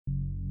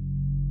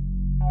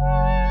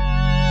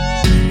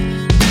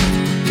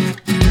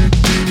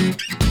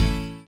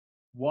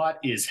What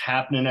is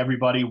happening,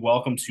 everybody?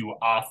 Welcome to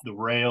Off the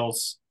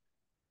Rails.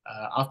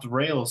 Off the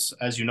Rails,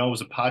 as you know,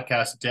 is a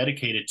podcast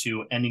dedicated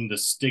to ending the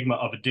stigma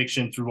of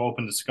addiction through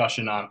open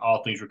discussion on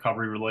all things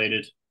recovery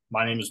related.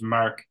 My name is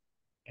Mark,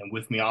 and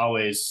with me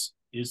always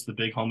is the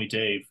big homie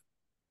Dave.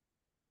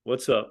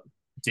 What's up?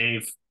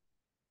 Dave,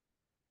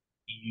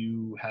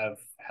 you have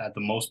had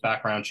the most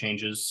background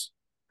changes.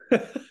 Yeah,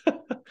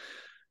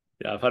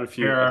 I've had a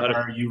few. Where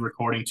are you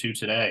recording to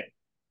today?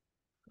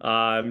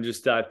 I'm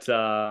just at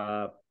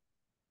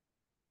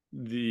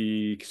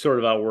the sort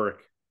of at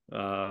work. The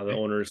Okay.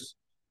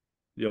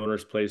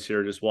 owner's place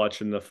here, just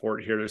watching the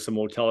fort here. There's some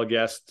hotel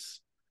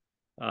guests.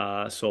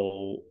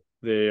 So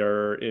they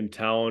are in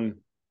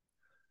town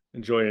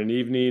enjoying an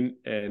evening,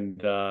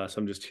 and so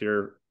I'm just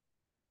here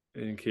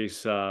in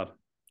case the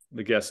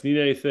guests need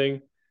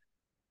anything.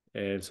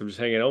 And so I'm just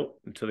hanging out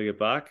until they get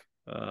back.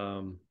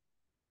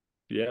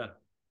 Yeah,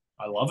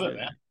 I love it,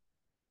 yeah, man.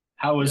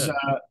 How is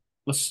yeah.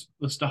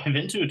 let's dive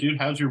into it, dude.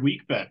 How's your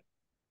week been?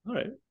 All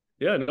right.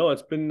 Yeah, no,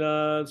 it's been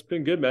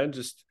good, man.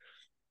 Just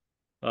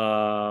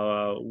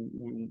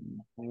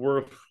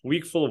work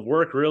week full of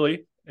work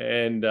really,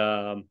 and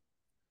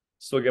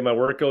still get my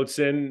workouts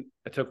in.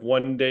 I took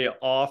one day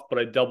off, but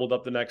I doubled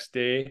up the next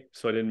day,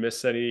 so I didn't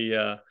miss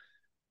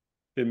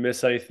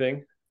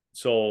anything.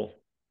 So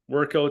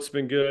workouts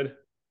been good.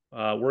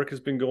 Work has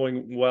been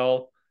going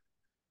well.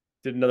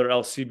 Did another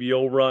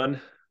LCBO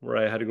run where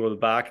I had to go to the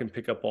back and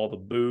pick up all the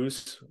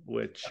booze,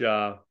 which is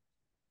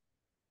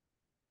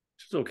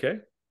okay.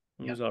 It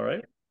Yeah. was all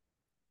right.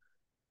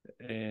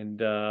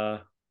 And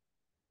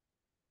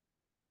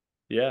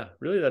yeah,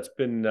 really that's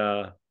been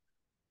a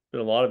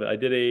lot of it. I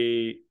did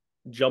a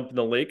jump in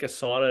the lake, a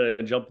sauna and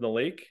a jump in the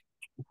lake.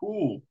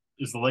 Ooh,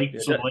 is the lake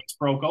so the Yeah, lake's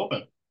broke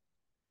open?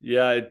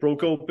 yeah, it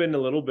broke open a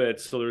little bit,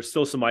 so there's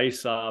still some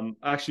ice.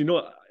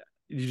 Actually,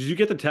 did you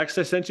get the text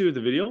I sent you with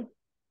the video?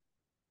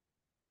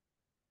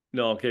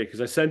 No, okay,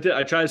 because I sent it.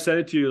 I tried to send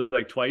it to you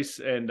like twice,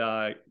 and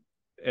I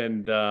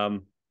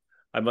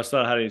must not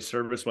have had any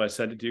service when I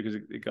sent it to you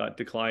because it got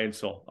declined.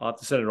 So I'll have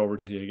to send it over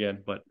to you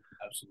again. But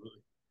Absolutely.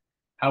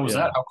 How was yeah,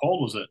 that? How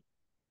cold was it?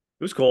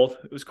 it was cold.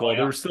 It was Oh cold.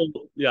 There yeah. was still,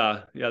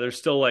 yeah. There's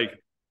still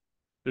like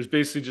there's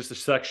basically just a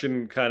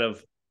section kind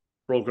of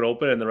broken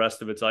open, and the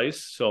rest of it's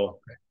ice. So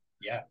Okay.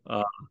 Yeah.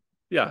 uh,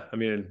 yeah, I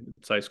mean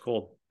it's ice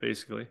cold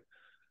basically.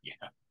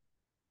 Yeah.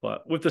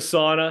 But with the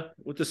sauna,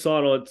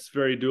 it's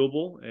very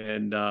doable,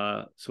 and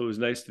so it was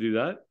nice to do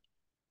that.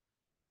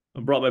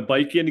 I brought my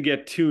bike in to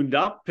get tuned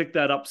up, picked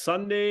that up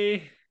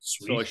Sunday,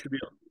 so Sweet. I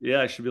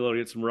should be able to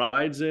get some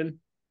rides in.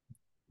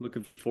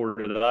 Looking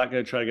forward to that. I'm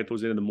gonna try to get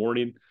those in the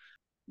morning.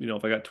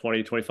 If I got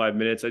 20, 25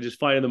 minutes, I just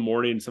find in the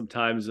morning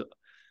sometimes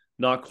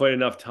not quite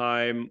enough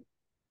time.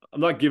 I'm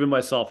not giving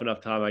myself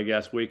enough time, I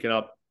guess, waking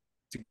up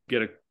to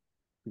get a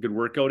good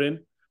workout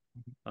in.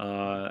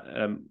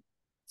 And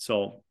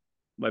so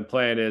my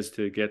plan is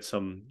to get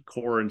some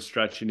core and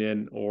stretching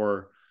in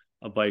or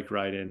a bike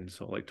ride in.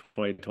 So like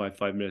 20,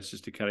 25 minutes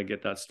just to kind of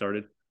get that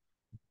started.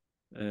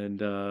 And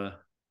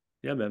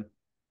yeah, man,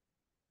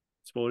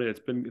 that's about it.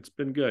 It's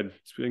been good.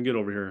 It's been good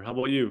over here. How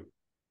about you?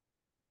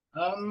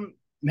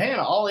 Man,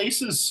 all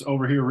aces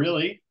over here,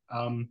 really.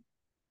 Feeling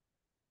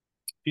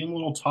a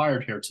little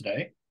tired here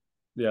today.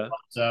 Yeah,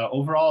 But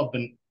overall, I've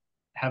been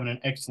having an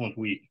excellent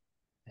week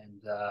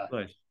and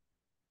nice.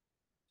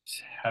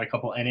 had a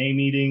couple NA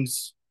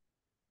meetings.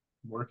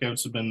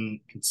 Workouts have been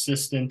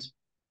consistent.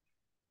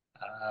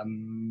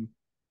 Um,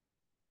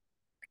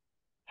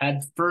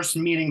 had first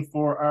meeting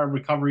for our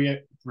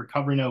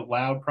Recovering Out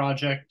Loud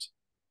project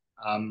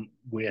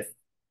with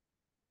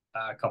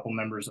a couple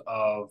members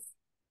of,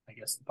 I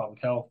guess, the public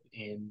health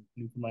in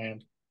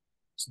Newfoundland.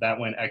 So that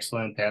went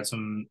excellent. They had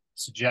some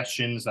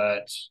suggestions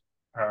that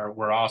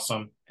were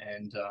awesome,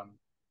 and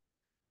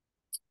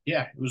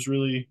yeah, it was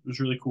really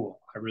cool.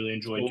 I really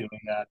enjoyed So,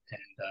 doing that,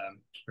 and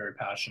very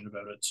passionate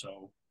about it.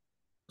 So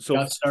so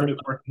got for started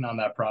working on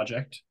that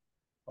project.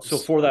 so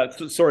for that,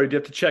 sorry, do you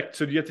have to check?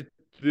 So do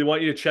they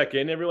want you to check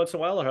in every once in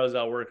a while, or how does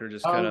that work, or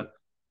just kind Um, of?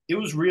 it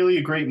was really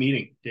a great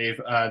meeting,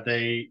 Dave.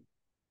 They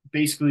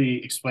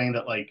basically explained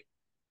that like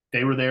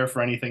they were there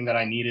for anything that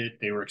I needed.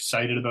 They were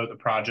excited about the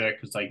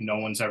project because like no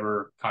one's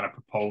ever kind of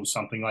proposed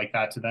something like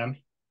that to them.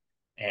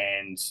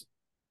 And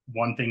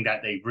one thing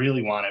that they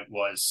really wanted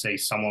was say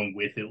someone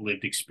with it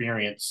lived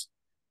experience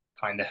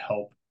kind of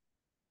help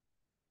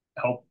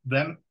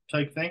them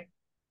type thing.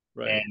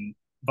 Right. And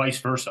vice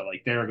versa.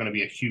 Like they're going to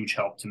be a huge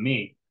help to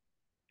me.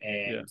 Yeah.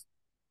 And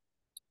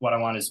what I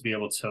want is to be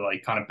able to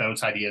like kind of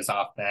bounce ideas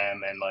off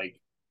them and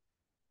like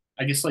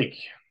I guess like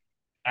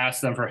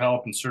ask them for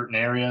help in certain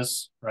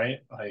areas, right?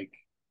 Like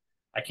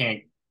I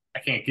can't I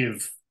can't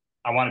give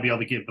I want to be able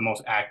to give the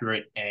most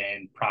accurate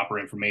and proper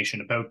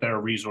information about their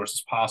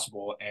resources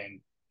possible,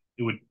 and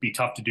it would be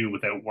tough to do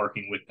without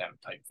working with them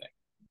type thing.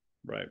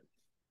 Right.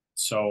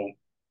 So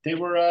they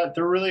were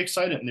really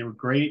excited and they were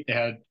great. They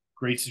had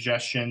great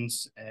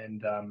suggestions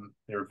and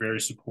they were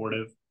very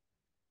supportive.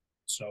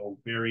 So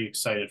very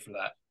excited for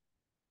that.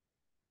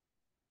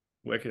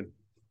 Wicked.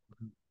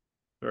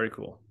 Very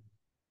cool.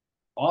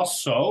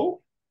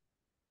 Also,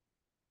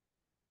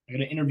 I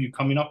got an interview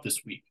coming up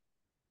this week.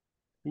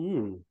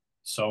 Ooh.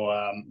 So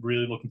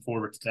really looking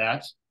forward to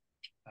that.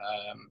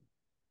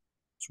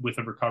 It's with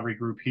a recovery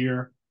group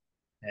here,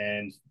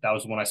 and that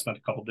was the one I spent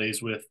a couple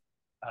days with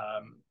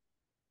um,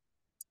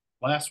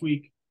 last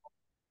week.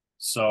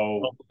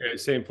 So Okay,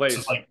 same this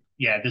is place. like,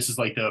 yeah, this is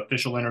like the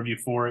official interview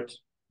for it.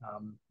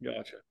 Um,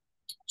 Gotcha.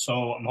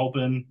 so I'm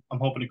hoping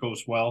it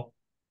goes well,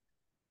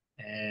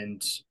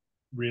 and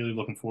really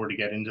looking forward to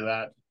get into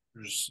that.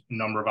 There's a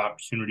number of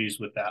opportunities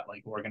with that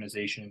like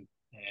organization,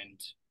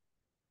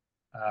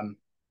 and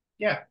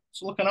yeah,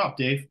 it's looking up,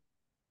 Dave.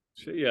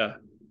 Shit, yeah.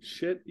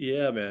 Shit,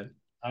 yeah, man.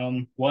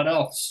 What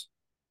else?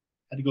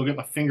 Had to go get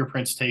my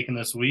fingerprints taken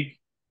this week.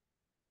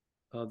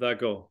 How'd that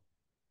go?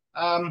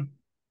 Um,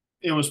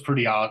 it was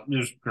pretty odd. It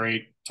was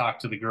great.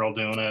 Talked to the girl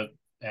doing it,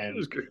 It and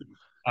was good.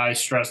 I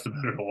stressed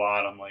about it a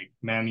lot. I'm like,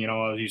 man,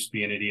 I used to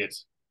be an idiot.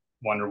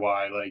 Wonder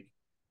why. Like,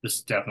 this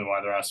is definitely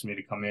why they're asking me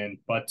to come in.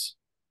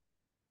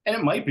 And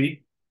it might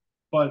be,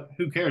 but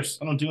who cares?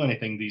 I don't do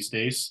anything these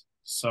days.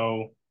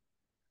 So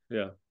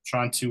Yeah.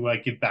 trying to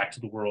give back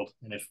to the world.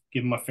 And if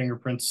giving my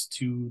fingerprints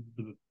to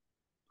the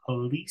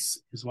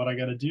police is what I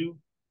got to do,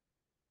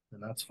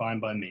 then that's fine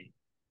by me.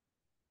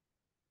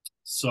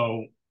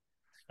 So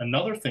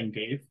another thing,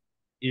 Dave,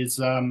 is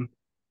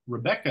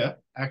Rebecca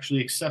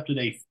actually accepted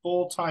a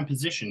full-time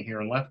position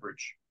here in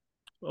Lethbridge.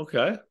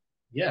 Okay.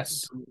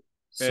 Yes. And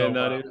So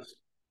that is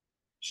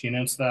she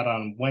announced that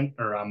on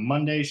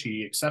Monday.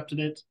 She accepted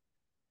it.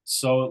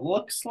 So it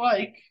looks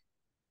like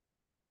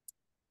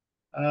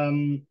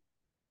um,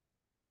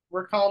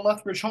 we're calling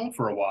Lethbridge home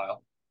for a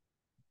while.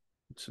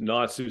 it's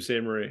not Sault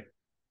Ste. Marie.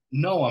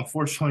 No,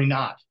 unfortunately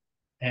not.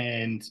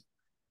 And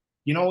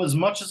as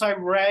much as I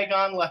rag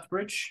on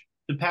Lethbridge,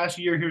 the past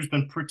year here's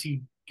been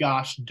pretty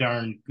gosh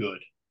darn good.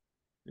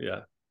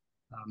 Yeah.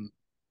 Um,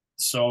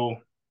 so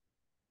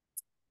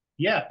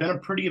yeah, been a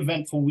pretty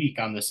eventful week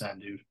on this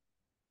end, dude.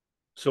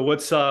 So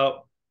what's the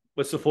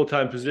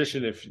full-time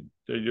position if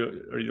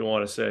you don't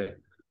want to say?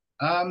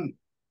 Um,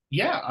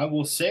 yeah, I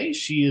will say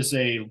she is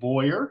a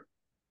lawyer.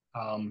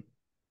 Um,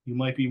 you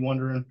might be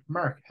wondering,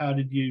 Mark, how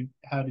did you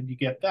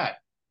get that?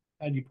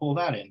 How did you pull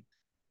that in?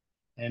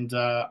 And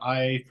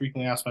I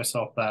frequently ask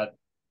myself that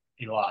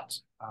a lot.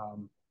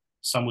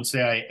 Some would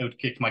say I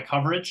outkicked my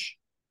coverage,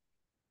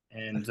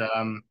 and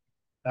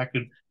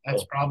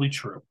that's Oh, probably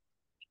true,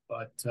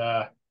 but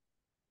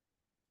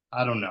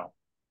I don't know.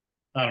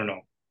 I don't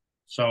know.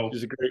 So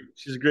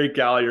she's a great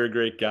gal. You're a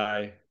great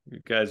guy. You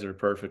guys are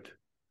perfect.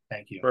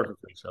 thank you. Perfect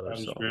for each other. That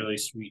was So really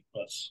sweet,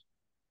 but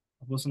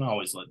I wasn't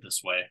always led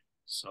this way.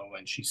 So,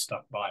 and she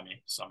stuck by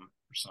me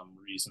for some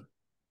reason.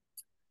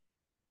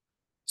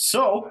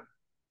 So,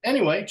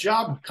 anyway,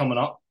 job coming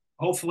up.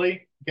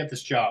 Hopefully, get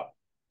this job.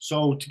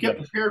 So, to get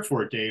yeah. prepared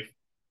for it, Dave,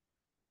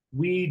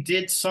 we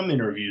did some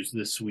interviews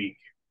this week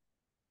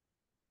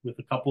with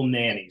a couple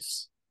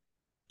nannies.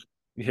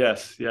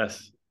 Yes,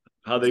 yes.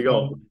 How'd they So,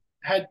 go?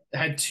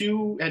 had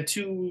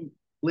two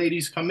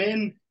ladies come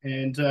in,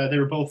 and they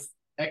were both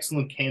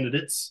excellent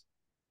candidates.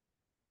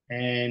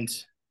 And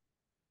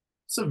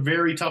it's a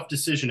very tough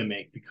decision to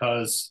make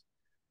because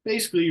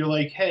basically you're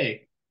like,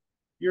 hey,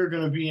 you're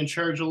going to be in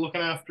charge of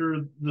looking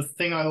after the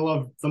thing I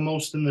love the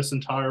most in this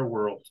entire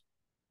world.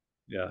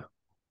 Yeah.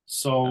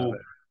 So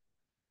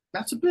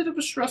that's a bit of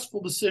a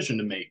stressful decision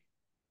to make.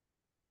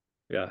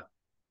 Yeah.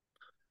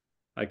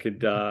 I can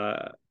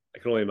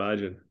only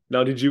imagine.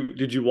 Now, did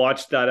you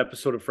watch that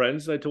episode of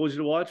Friends I told you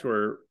to watch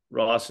where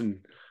Ross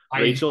and I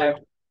Rachel? have,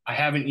 I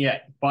haven't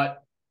yet,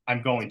 but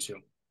I'm going to,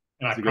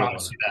 and I It's a good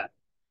promise one. you that. Yeah.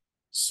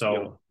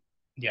 So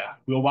yeah,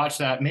 we'll watch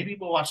that. Maybe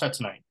we'll watch that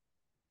tonight,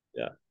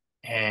 Yeah.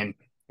 and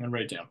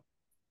write it down.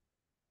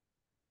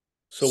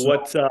 So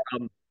So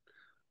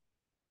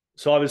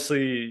so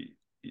obviously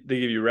they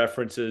give you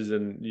references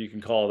and you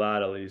can call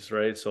that at least,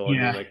 right? So I mean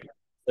yeah, like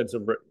sense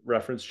of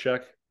reference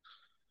check.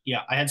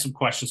 yeah, I had some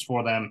questions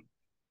for them.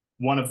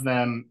 One of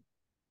them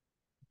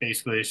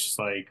basically is just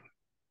like,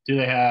 do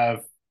they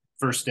have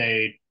first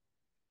aid?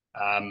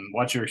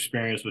 What's your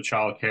experience with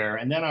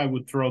childcare? And then I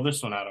would throw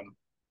this one at them.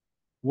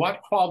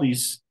 What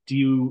qualities do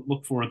you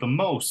look for the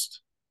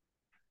most?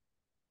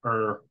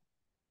 Or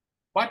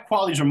what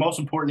qualities are most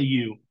important to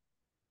you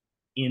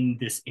in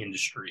this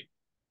industry?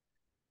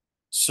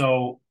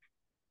 So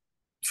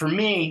for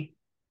me,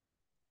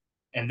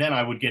 and then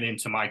I would get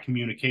into my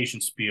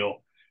communication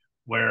spiel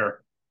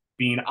where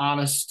being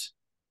honest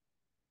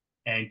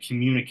and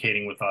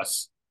communicating with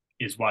us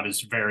is what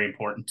is very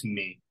important to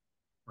me,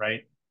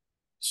 right?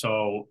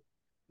 So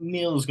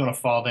Neil is going to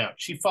fall down.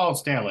 She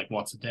falls down like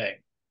once a day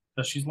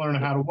because she's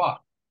learning how to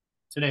walk.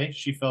 Today,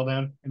 she fell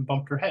down and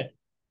bumped her head,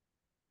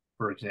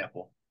 for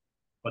example.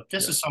 But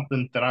this Yeah. is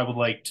something that I would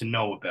like to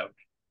know about,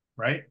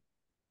 right?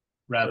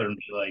 Rather Right. than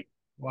be like,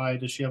 why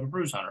does she have a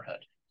bruise on her head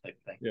type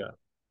thing, Yeah.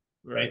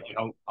 right? Right.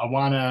 Like I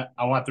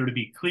want there to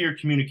be clear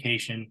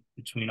communication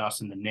between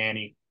us and the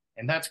nanny,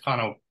 and that's kind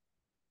of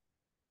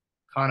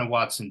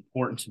what's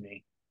important to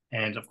me.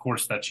 And of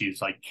course, that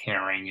she's like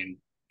caring and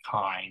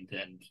kind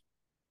and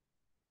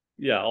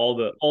Yeah, all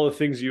the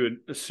things you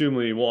would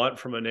assumely want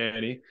from a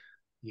nanny.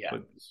 yeah.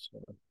 But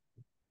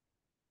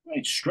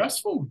Right,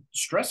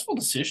 stressful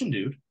decision,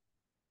 dude.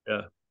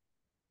 Yeah,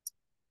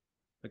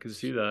 I can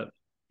see that.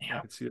 I Yeah,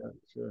 can see that.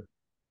 Sure.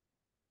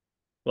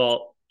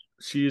 Well,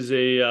 she's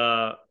a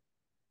uh,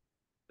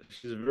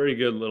 she's a very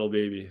good little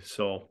baby.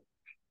 So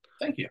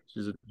thank you.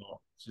 she's a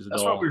doll. She's a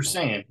That's what we were doll.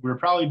 saying. We were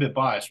probably a bit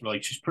biased. We're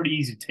like, she's pretty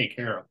easy to take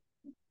care of,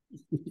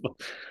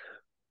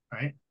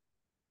 right?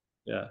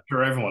 Yeah.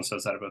 Sure, everyone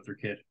says that about their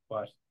kid,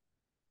 but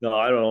No,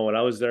 I don't know. When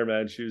I was there,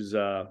 man, she's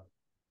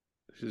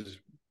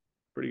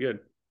pretty good.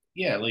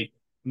 yeah, like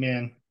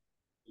man,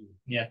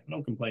 yeah,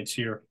 no complaints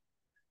here.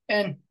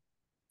 And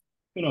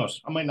who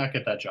knows? I might not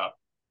get that job.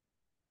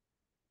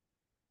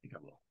 I think I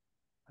will.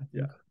 I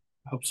Yeah. think.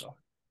 I hope so.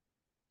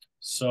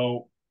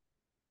 So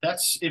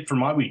that's it for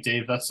my week,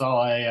 Dave. That's all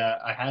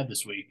I had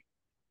this week.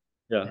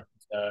 Yeah.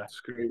 And,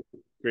 It's a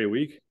great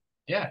week.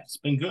 yeah, it's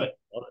been good.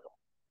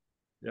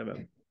 Yeah,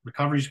 man.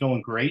 Recovery's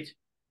going great.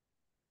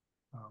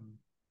 Um,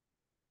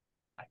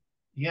 I,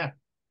 yeah,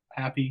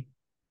 happy.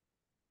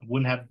 I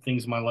wouldn't have the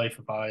things in my life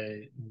if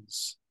I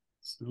was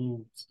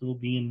still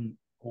being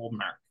old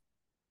Mark.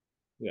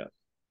 Yeah.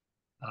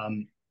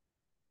 Um,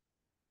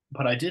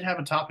 but I did have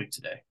a topic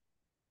today.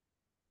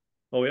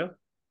 Oh yeah.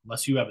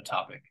 Unless you have a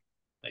topic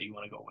that you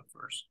want to go with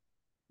first.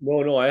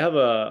 No, I have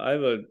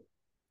a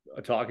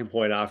talking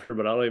point after,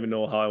 but I don't even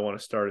know how I want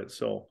to start it.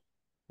 So,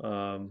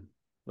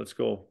 let's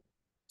go.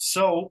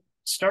 So,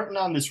 starting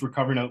on this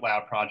Recovering Out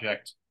Loud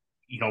project,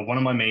 one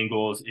of my main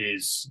goals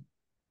is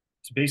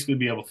to basically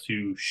be able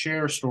to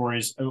share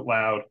stories out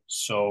loud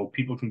so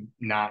people can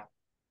not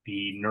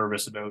be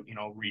nervous about,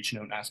 reaching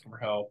out and asking for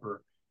help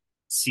or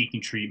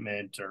seeking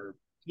treatment or,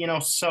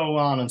 so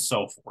on and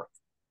so forth.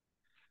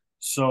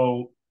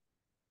 So,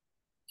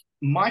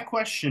 my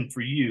question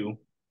for you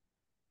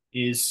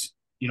is,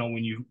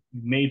 when you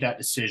made that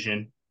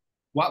decision,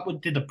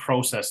 did the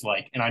process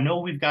like? And I know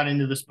we've got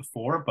into this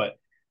before, but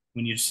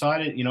when you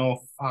decided,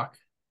 fuck,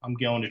 I'm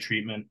going to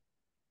treatment,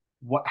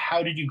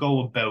 how did you go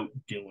about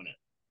doing it?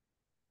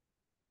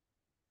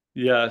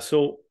 Yeah.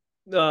 So,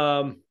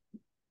 um,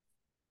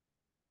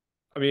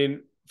 I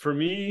mean, for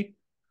me,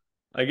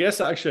 I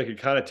guess actually I could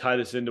kind of tie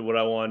this into what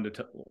I wanted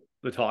to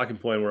the talking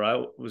point where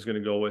I was going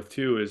to go with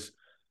too is,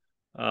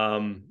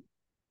 um,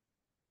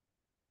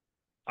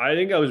 I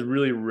think I was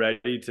really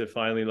ready to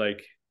finally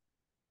like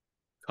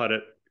cut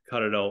it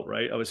cut it out.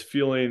 Right. I was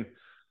feeling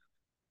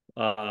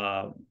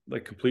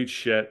like complete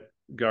shit,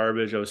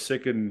 garbage. I was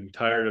sick and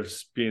tired of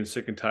being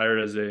sick and tired,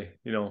 as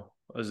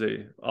as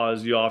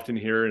you often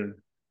hear. And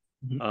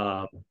Mhm.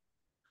 um,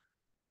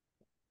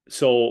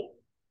 so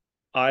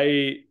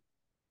I,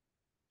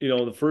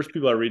 the first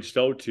people I reached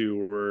out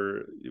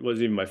to it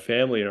wasn't even my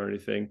family or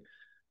anything.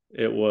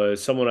 It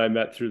was someone I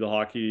met through the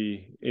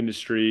hockey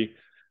industry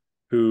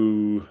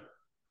who,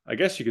 I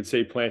guess you could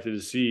say, planted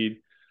a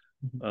seed.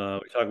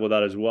 Mhm. We talked about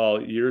that as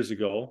well years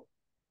ago,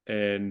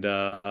 and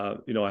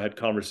I had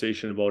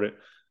conversation about it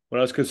when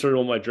I was concerned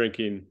about my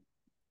drinking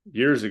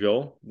years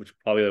ago, which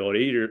probably about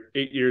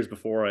 8 years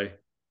before I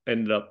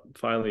ended up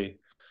finally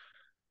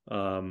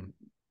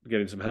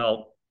getting some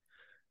help.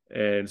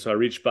 And so I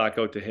reached back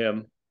out to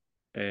him,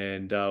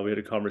 and we had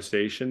a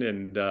conversation,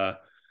 and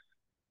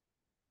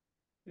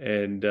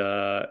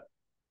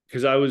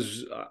because I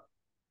was a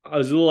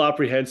little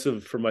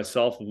apprehensive for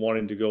myself of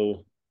wanting to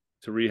go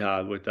to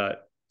rehab with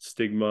that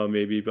stigma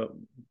maybe, but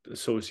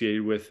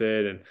associated with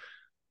it, and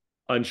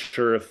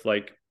unsure if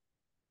like,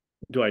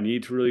 do I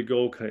need to really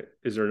go?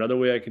 Is there another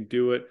way I can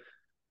do it?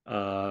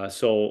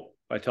 So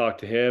I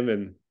talked to him,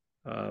 and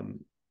um,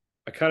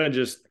 I kind of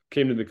just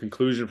came to the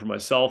conclusion for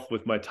myself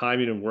with my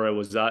timing and where I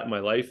was at in my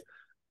life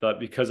that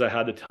because I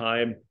had the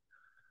time,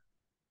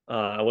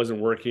 I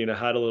wasn't working, I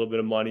had a little bit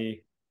of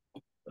money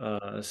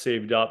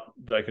saved up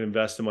that I could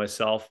invest in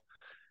myself.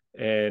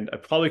 And I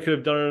probably could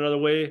have done it another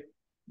way,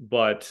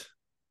 but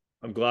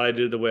I'm glad I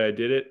did it the way I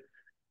did it.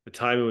 The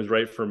timing was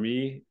right for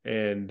me.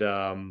 And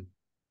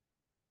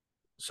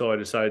so I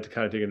decided to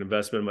kind of take an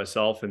investment in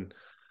myself and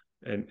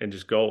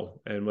just go.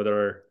 And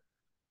whether,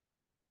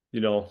 I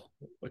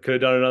could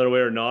have done it another way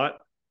or not,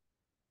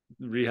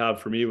 rehab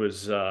for me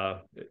was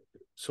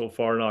so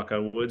far, knock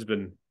on wood's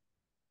been,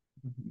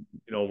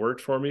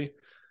 worked for me.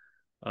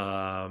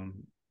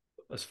 Um,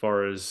 as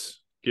far as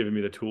giving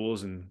me the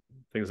tools and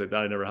things like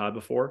that I never had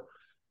before.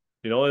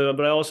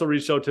 But I also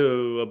reached out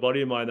to a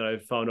buddy of mine that I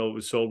found out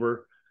was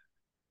sober,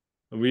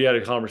 and we had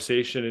a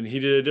conversation, and he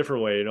did it a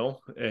different way,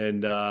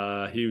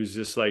 and he was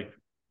just like,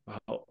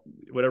 wow,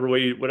 whatever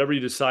you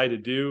decide to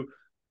do,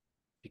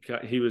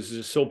 he was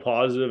just so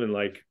positive, and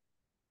like,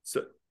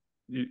 so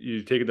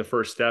you take it the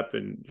first step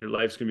and your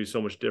life's gonna be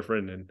so much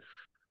different, and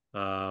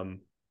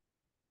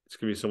it's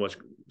gonna be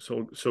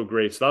so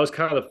great. So that was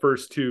kind of the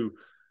first two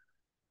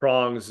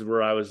prongs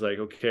where I was like,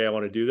 okay, I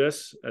want to do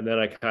this. And then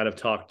I kind of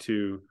talked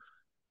to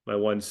my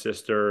one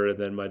sister and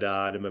then my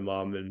dad and my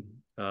mom. And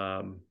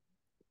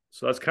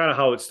so that's kind of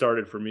how it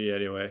started for me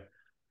anyway.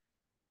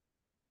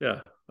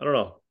 Yeah. I don't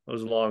know. That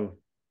was a long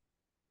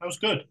That was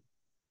good.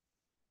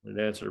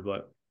 answer,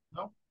 but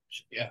No,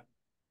 yeah, it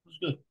was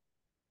good.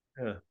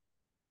 yeah.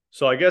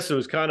 So I guess it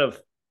was kind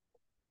of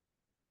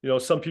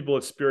some people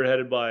it's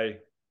spearheaded by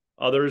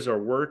others or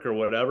work or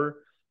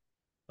whatever.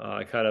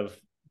 I kind of,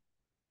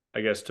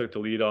 I guess, took the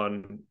lead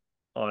on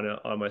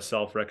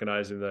myself,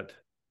 recognizing that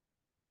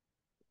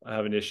I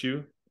have an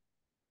issue.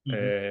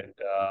 Mhm. And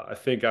I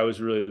think I was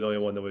really the only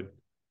one that would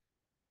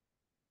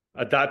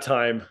at that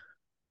time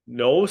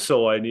know.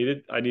 So I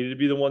needed to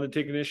be the one to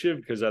take initiative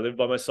because I lived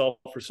by myself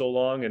for so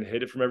long and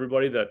hid it from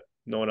everybody that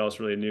no one else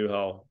really knew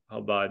how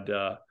bad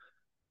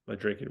my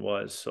drinking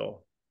was.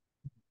 So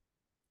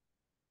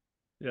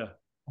yeah.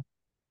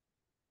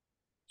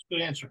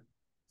 Good answer.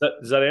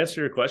 Does that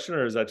answer your question,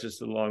 or is that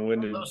just a That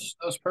long-winded? was,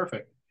 that was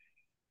perfect.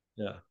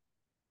 Yeah.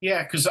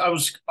 Yeah, because I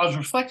was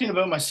reflecting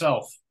about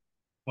myself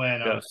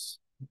when I Yeah. was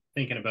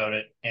thinking about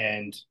it,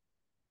 and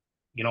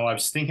I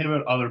was thinking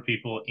about other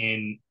people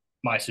in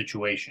my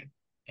situation,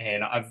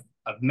 and I've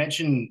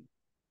mentioned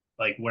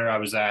like where I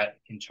was at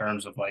in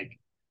terms of like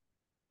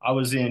I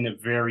was in a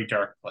very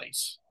dark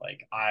place.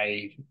 Like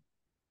I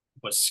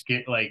was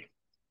scared. Like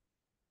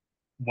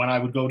when I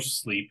would go to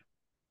sleep,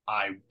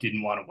 I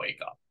didn't want to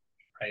wake up.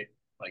 Right,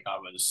 like I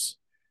was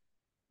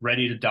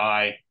ready to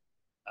die.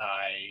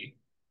 I I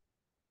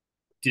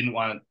didn't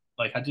want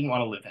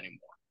to live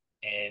anymore,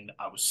 and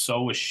I was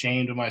so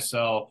ashamed of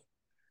myself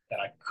that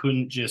I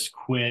couldn't just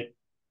quit,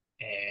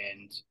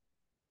 and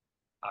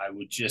I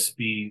would just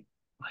be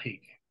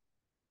like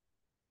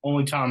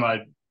only time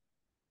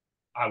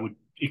I would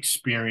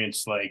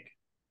experience like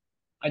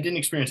I didn't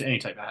experience any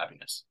type of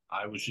happiness.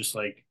 I was just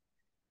like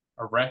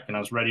a wreck and I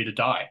was ready to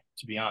die,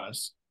 to be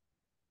honest.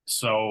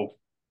 So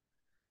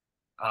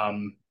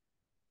um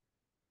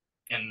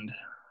and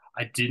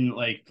I didn't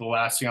like the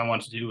last thing I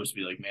wanted to do was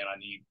be like, man, I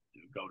need to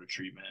go to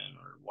treatment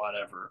or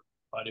whatever.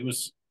 But it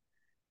was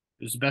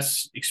the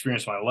best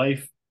experience of my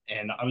life.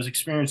 And I was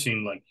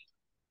experiencing like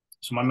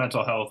so my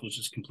mental health was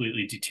just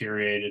completely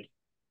deteriorated.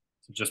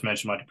 So just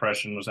mentioned my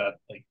depression was at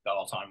like the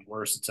all-time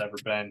worst it's ever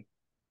been.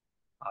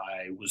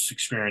 I was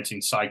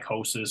experiencing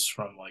psychosis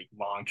from like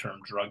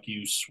long-term drug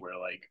use where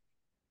like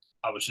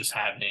I was just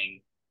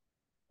having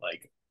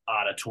like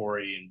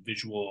auditory and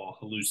visual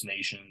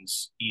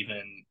hallucinations,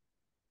 even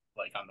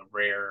like on the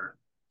rare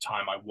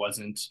time I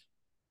wasn't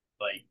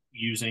like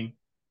using.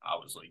 I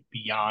was like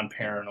beyond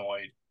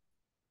paranoid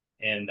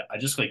and I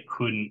just like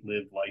couldn't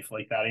live life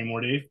like that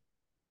anymore, Dave.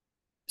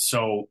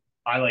 So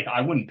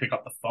I wouldn't pick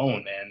up the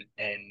phone, man,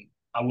 and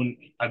I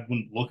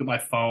wouldn't look at my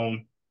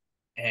phone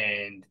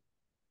and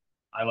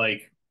I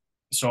like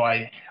so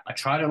I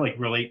try to like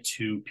relate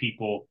to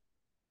people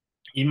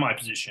in my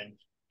position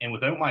and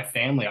without my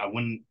family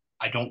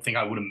I don't think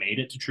I would have made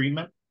it to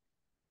treatment,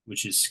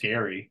 which is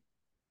scary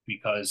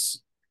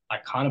because I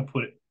kind of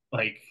put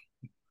like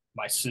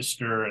my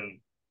sister and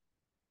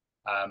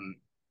um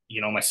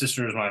my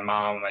sister is my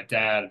mom and my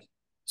dad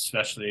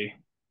especially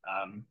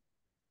um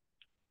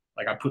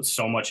like I put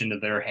so much into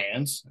their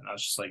hands and I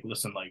was just like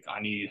listen like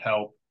I need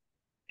help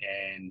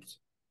and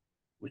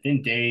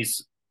within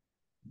days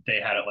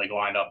they had it like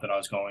lined up that I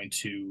was going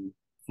to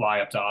fly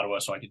up to Ottawa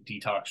so I could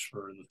detox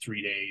for the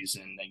 3 days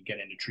and then get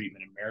into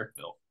treatment in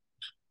Merrickville.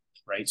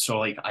 Right. So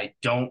like I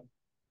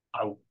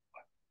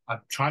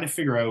I'm trying to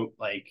figure out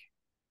like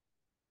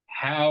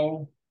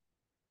how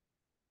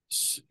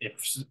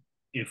if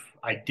if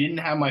I didn't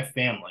have my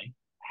family,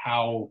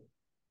 how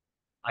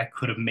I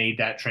could have made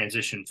that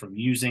transition from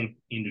using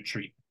into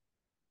treatment.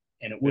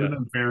 And it would have Yeah.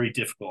 been very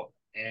difficult.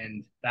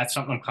 And that's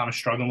something I'm kind of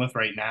struggling with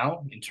right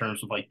now in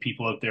terms of like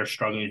people out there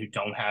struggling who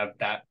don't have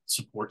that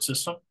support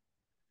system.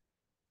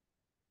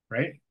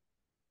 Right.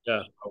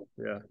 Yeah. So,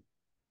 Yeah.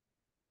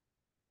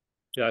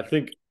 Yeah. I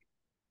think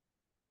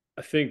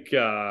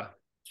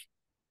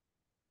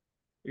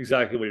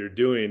exactly what you're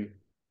doing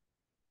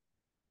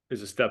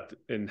is a step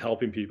in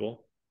helping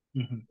people,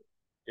 mhm.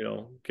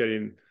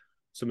 getting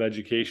some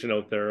education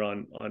out there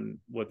on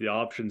what the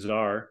options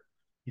are.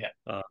 Yeah.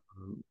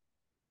 Um,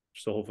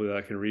 so hopefully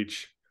that can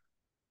reach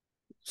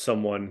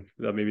someone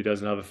that maybe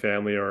doesn't have a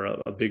family or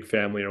a big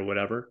family or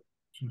whatever.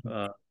 Mhm.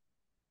 Uh,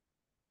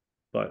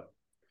 but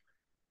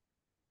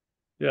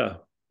yeah,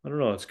 I don't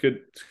know. It's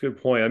good. It's a good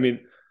point. I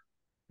mean,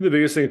 the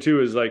biggest thing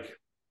too is like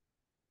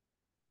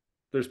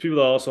there's people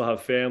that also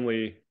have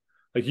family.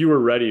 Like you were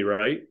ready,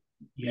 right?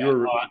 You Yeah.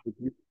 were,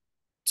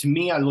 To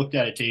me, I looked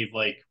at it, Dave,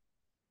 like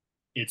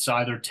it's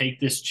either take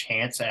this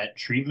chance at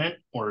treatment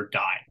or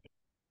die.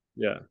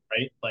 yeah,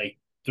 Right. Like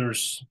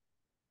there's,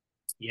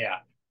 yeah.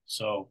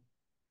 So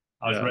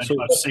I was yeah. ready.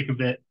 So I was sick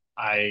of it.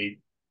 I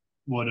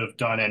would have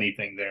done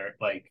anything there.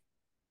 Like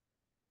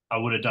I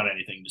would have done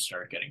anything to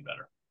start getting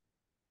better.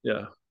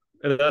 yeah,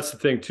 and that's the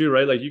thing too,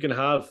 right? Like you can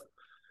have,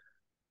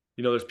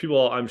 there's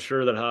people I'm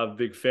sure that have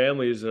big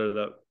families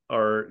that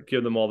are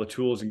give them all the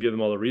tools and give them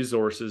all the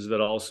resources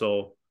that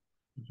also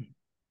Mhm.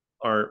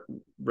 aren't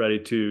ready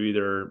to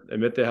either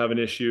admit they have an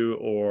issue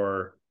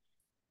or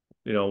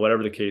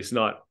whatever the case,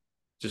 not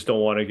just don't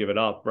want to give it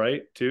up,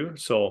 right? Too.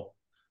 So,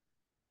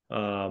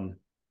 um,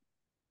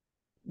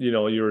 you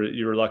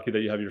were lucky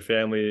that you have your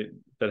family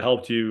that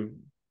helped you,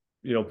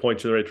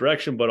 point you in the right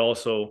direction, but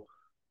also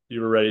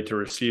you were ready to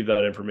receive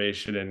that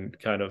information and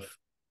kind of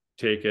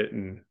take it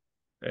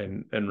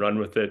and run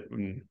with it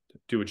and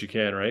do what you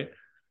can, right?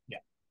 Yeah.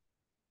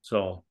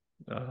 So,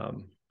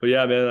 but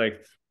yeah, man,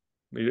 like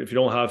if you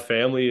don't have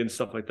family and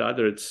stuff like that,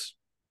 there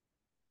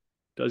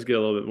does get a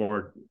little bit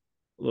more,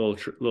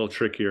 little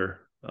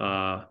trickier.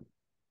 But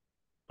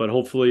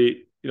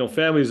hopefully,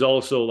 family is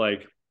also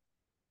like,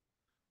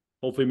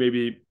 hopefully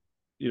maybe,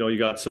 you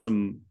got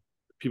some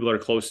people that are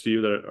close to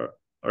you that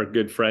are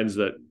good friends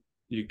that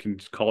you can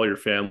call your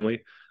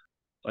family.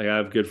 Like I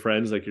have good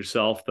friends like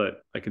yourself that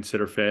I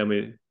consider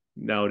family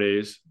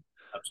nowadays.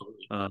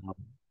 Absolutely.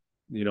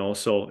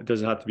 So it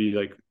doesn't have to be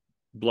like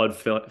blood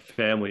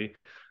family.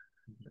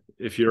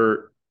 If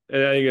you're,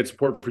 and I think it's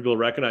important for people to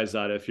recognize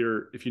that if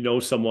you know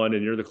someone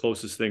and you're the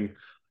closest thing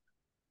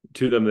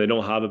to them, they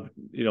don't have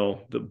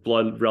the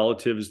blood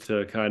relatives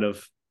to kind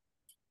of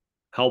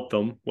help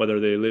them, whether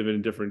they live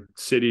in different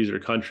cities or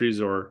countries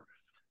or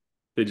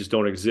they just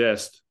don't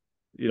exist.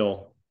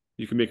 You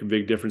can make a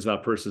big difference in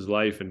that person's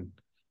life, and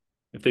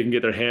if they can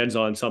get their hands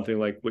on something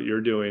like what you're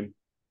doing,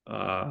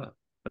 I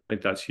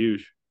think that's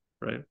huge,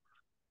 right?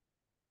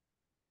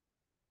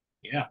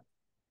 Yeah.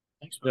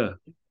 Thanks, man.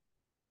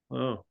 Yeah.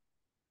 Oh,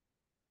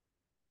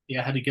 Yeah,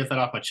 I had to get that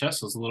off my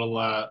chest. I was a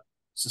little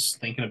just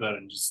thinking about it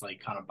and just like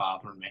kind of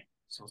bothering me.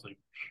 So I was like,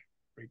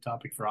 great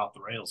topic for off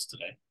the rails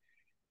today.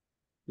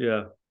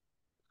 yeah,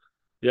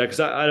 yeah. Because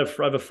I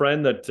have a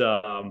friend that,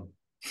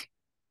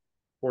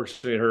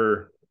 fortunately,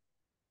 her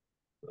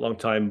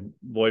longtime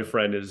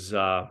boyfriend is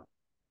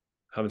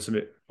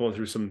having going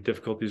through some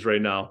difficulties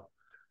right now.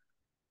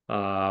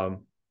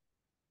 Um,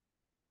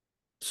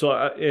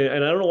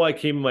 and I don't know why it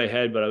came in my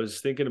head, but I was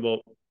thinking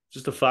about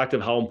just the fact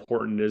of how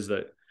important it is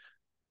that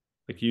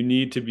like you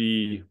need to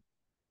be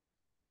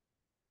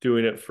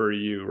doing it for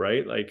you,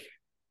 right? Like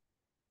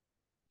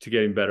to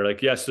getting better.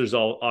 Like yes, there's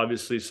all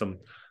obviously some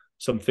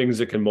things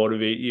that can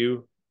motivate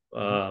you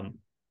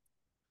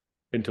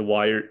into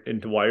why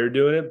you're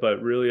doing it,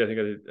 but really I think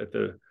at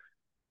the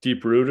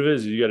deep root of it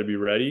is you got to be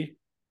ready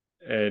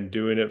and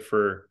doing it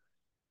for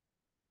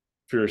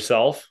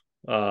yourself.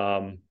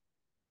 And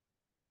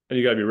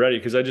you got to be ready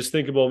because I just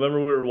think about, remember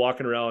we were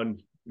walking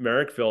around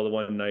Merrickville the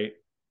one night,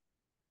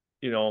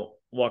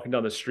 walking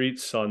down the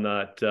streets on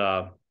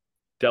that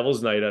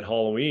Devil's Night at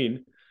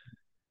Halloween.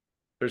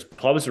 There's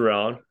pubs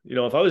around.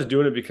 If I was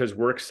doing it because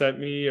work sent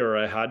me or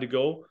I had to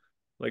go,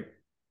 like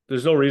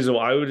there's no reason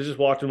why I would have just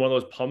walked in one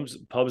of those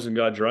pubs and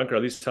got drunk, or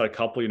at least had a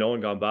couple,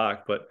 and gone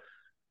back. But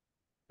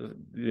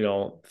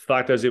the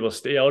fact I was able to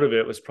stay out of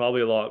it was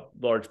probably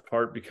large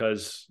part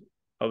because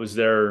I was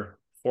there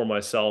for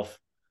myself,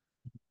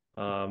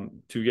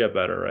 to get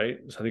better, right?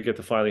 So I think you have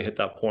to finally hit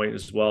that point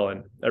as well,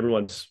 and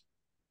everyone's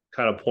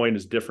kind of point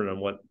is different on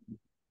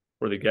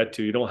where they get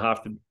to. You don't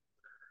have to,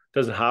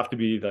 doesn't have to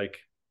be like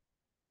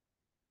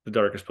the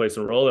darkest place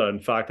in the world. In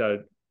fact, I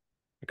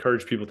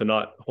encourage people to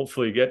not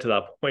hopefully get to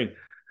that point,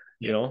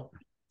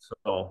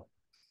 So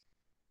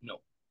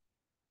No.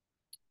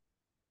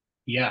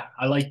 Yeah,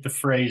 I like the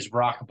phrase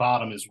rock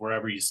bottom is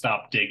wherever you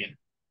stop digging.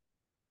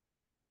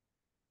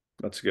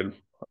 that's good.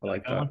 I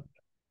like that. One.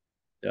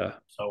 Yeah.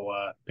 So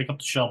pick up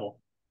the shovel,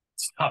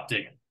 stop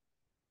digging,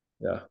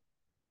 Yeah.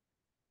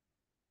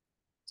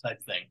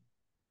 type thing.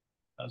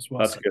 That's well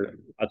That's said. good.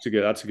 That's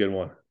a good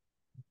one.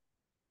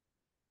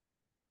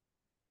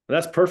 And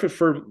that's perfect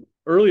for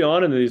early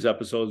on in these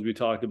episodes. We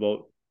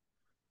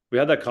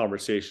had that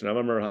conversation. I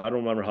don't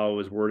remember how it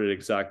was worded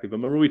exactly, but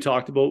remember we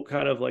talked about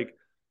kind of like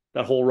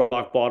that whole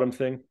rock bottom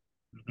thing.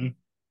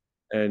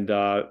 Mm-hmm. And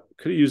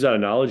could have used that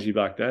analogy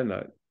back then.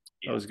 That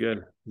was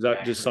good.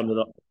 That just summed it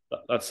up.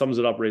 That sums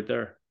it up right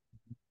there.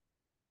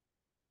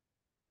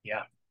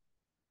 Yeah.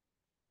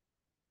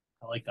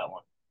 I like that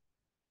one.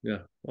 Yeah,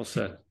 well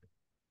said.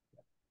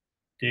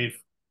 Dave,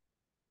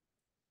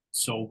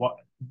 so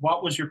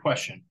what was your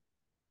question?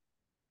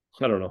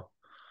 I don't know.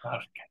 Okay.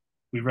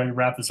 We ready to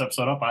wrap this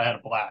episode up? I had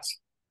a blast.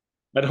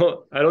 I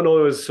don't know.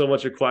 It was so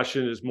much a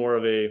question. It's more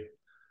of a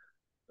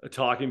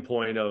talking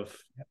point of.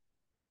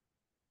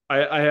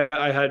 I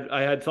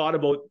had thought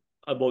about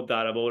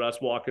us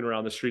walking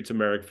around the streets of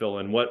Merrickville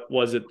and what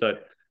was it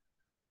that,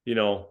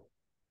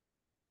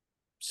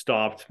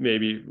 stopped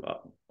maybe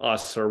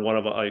us or one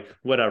of like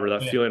whatever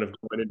that feeling of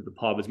going into the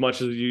pub. As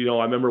much as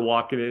I remember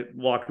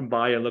walking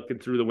by and looking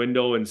through the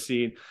window and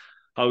seeing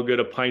how good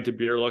a pint of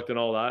beer looked and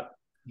all that.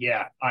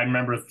 Yeah, I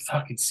remember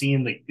fucking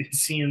seeing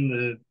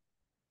the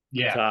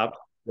tap.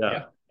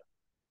 Yeah.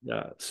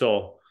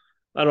 So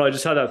I don't know. I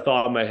just had that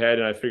thought in my head,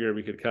 and I figured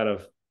we could kind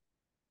of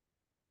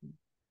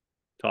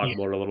talk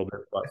about it a little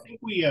bit. But I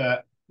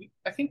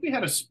think we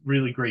had a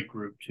really great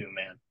group too,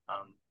 man.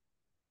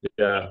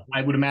 Yeah,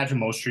 I would imagine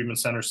most treatment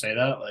centers say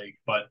that, like,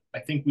 but I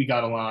think we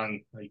got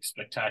along like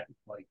spectacular.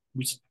 Like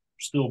we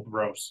still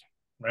bros,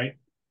 right?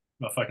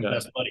 My fucking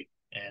best buddy,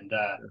 and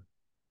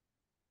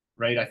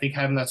right. I think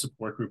having that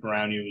support group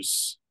around you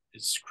is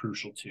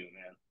crucial too,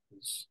 man.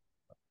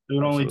 It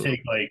would only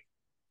take like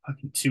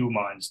fucking two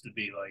minds to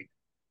be like,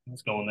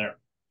 let's go in there.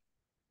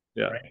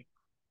 Yeah. Right.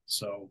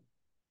 So,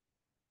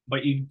 but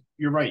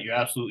you're right. You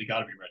absolutely got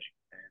to be ready.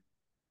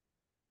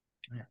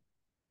 Yeah.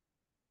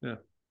 Yeah.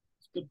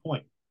 It's a good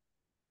point.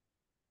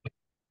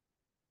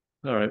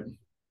 All right.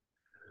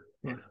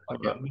 Yeah,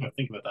 okay, I'm gonna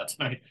think about that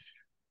tonight.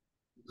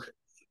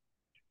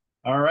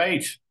 All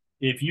right.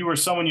 If you or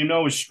someone you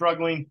know is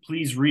struggling,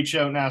 please reach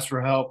out and ask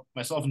for help.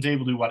 Myself and Dave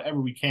will do whatever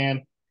we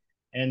can.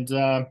 And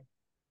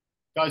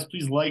guys,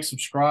 please like,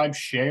 subscribe,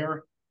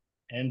 share,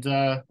 and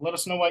let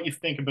us know what you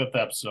think about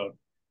the episode.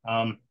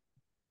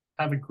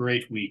 Have a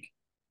great week.